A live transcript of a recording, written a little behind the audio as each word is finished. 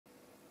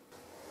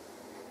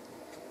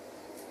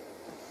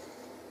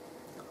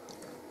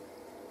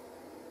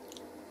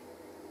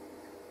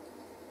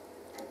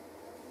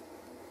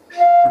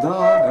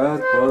The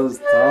earth was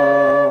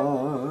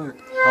dark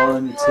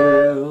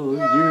until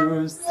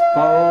you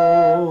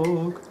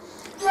spoke.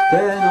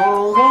 Then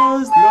all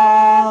was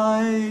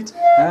light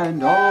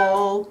and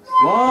all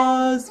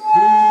was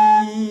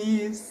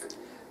peace.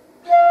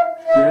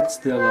 Yet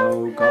still,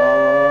 O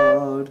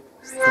God,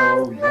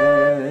 so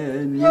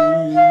many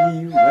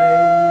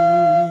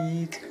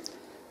wait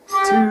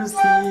to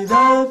see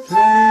the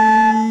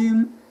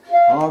flame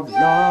of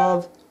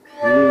love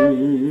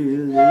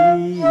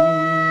released.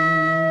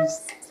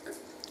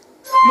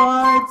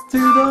 Light to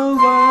the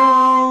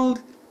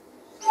world,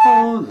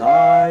 O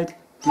light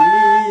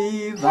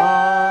divine,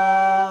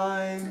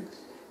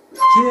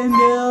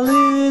 kindle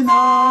in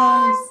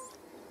us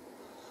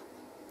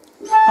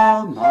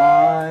a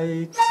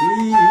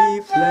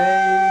mighty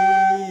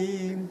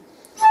flame,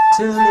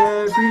 till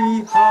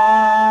every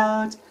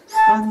heart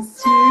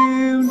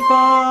consumed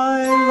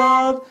by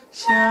love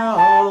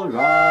shall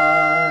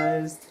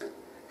rise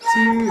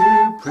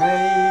to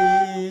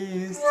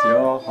praise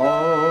your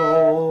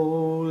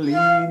holy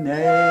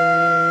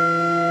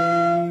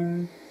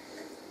name.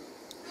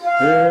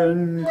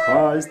 In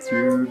Christ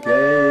you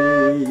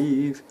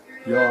gave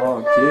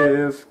your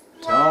gift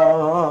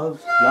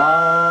of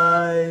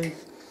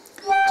life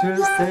to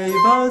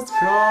save us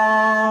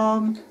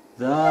from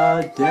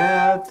the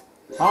depth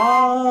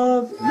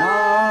of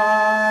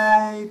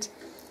night.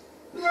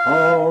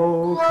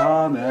 Oh,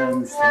 come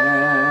and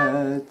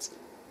set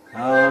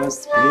our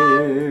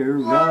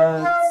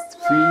spirits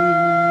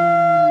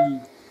free,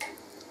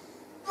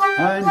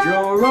 and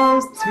draw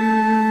us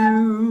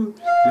to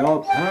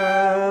your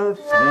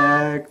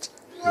perfect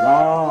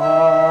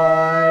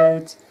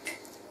light.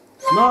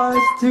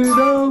 Light to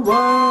the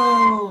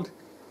world,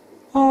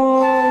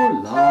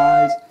 oh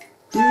light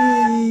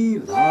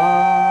divine,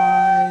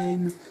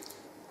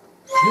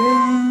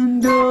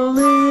 kindle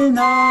in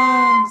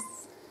us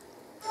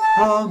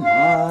a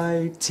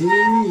mighty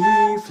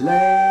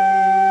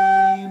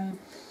flame,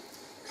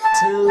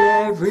 till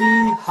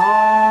every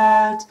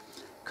heart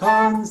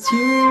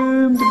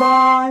consumed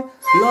by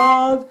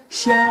love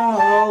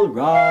shall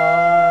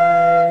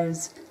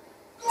rise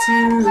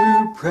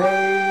to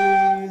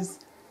praise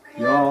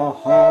your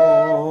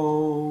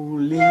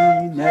holy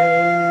name.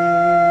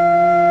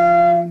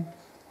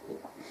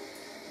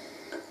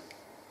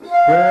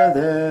 Where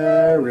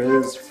there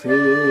is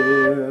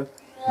fear,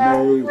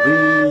 may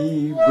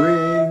we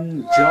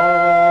bring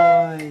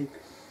joy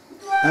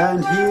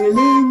and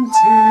healing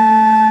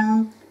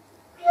to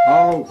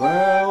a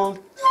world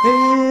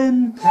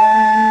in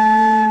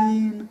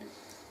pain.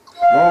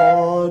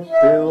 Lord,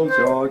 build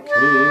your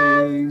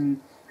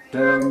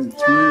kingdom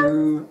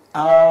through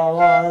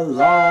our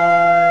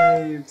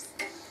lives,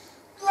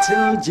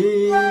 till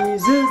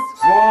Jesus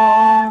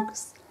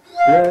walks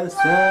this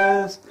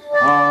earth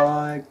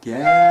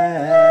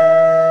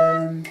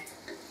again.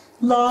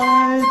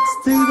 Light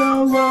to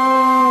the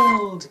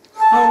world,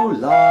 oh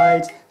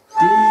light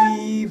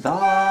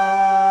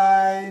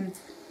divine,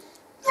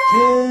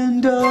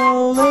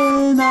 kindle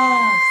in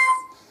us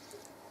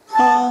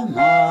a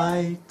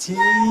mighty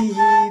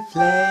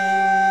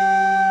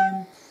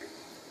flame,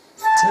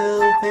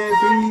 till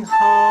every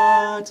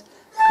heart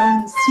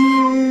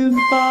consumed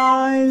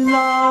by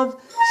love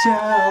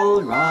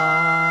shall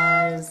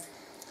rise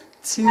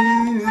to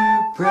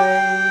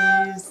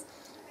praise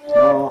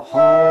your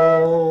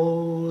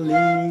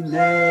holy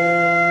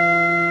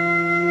name.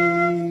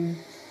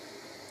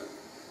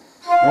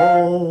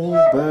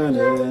 Open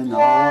in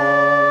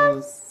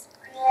us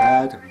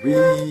that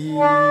we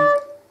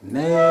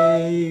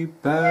may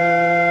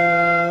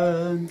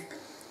burn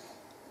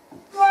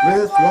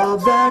with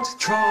love that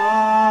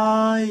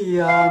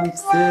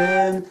triumphs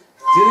in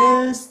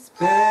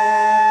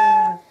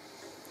despair,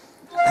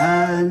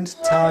 and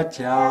touch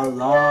our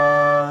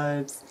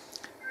lives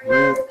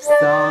with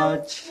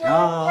such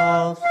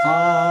a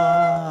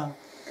fire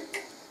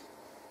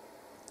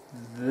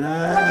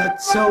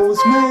that souls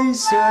may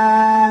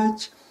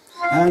search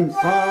and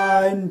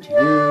find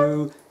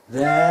you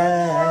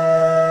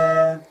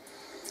there.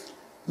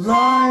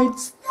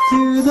 Light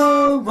to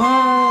the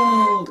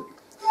world,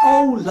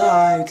 oh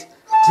light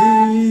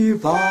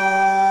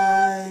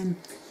divine,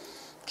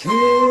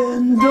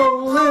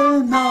 kindle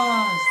in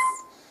us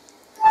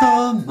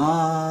a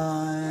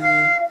mighty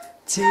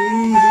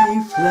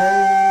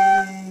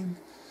flame,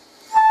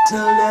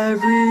 till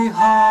every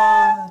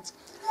heart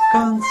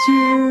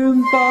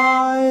consumed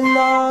by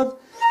love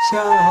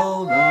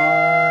shall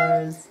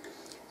rise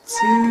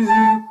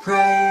to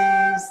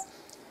praise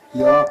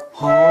your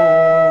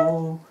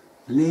holy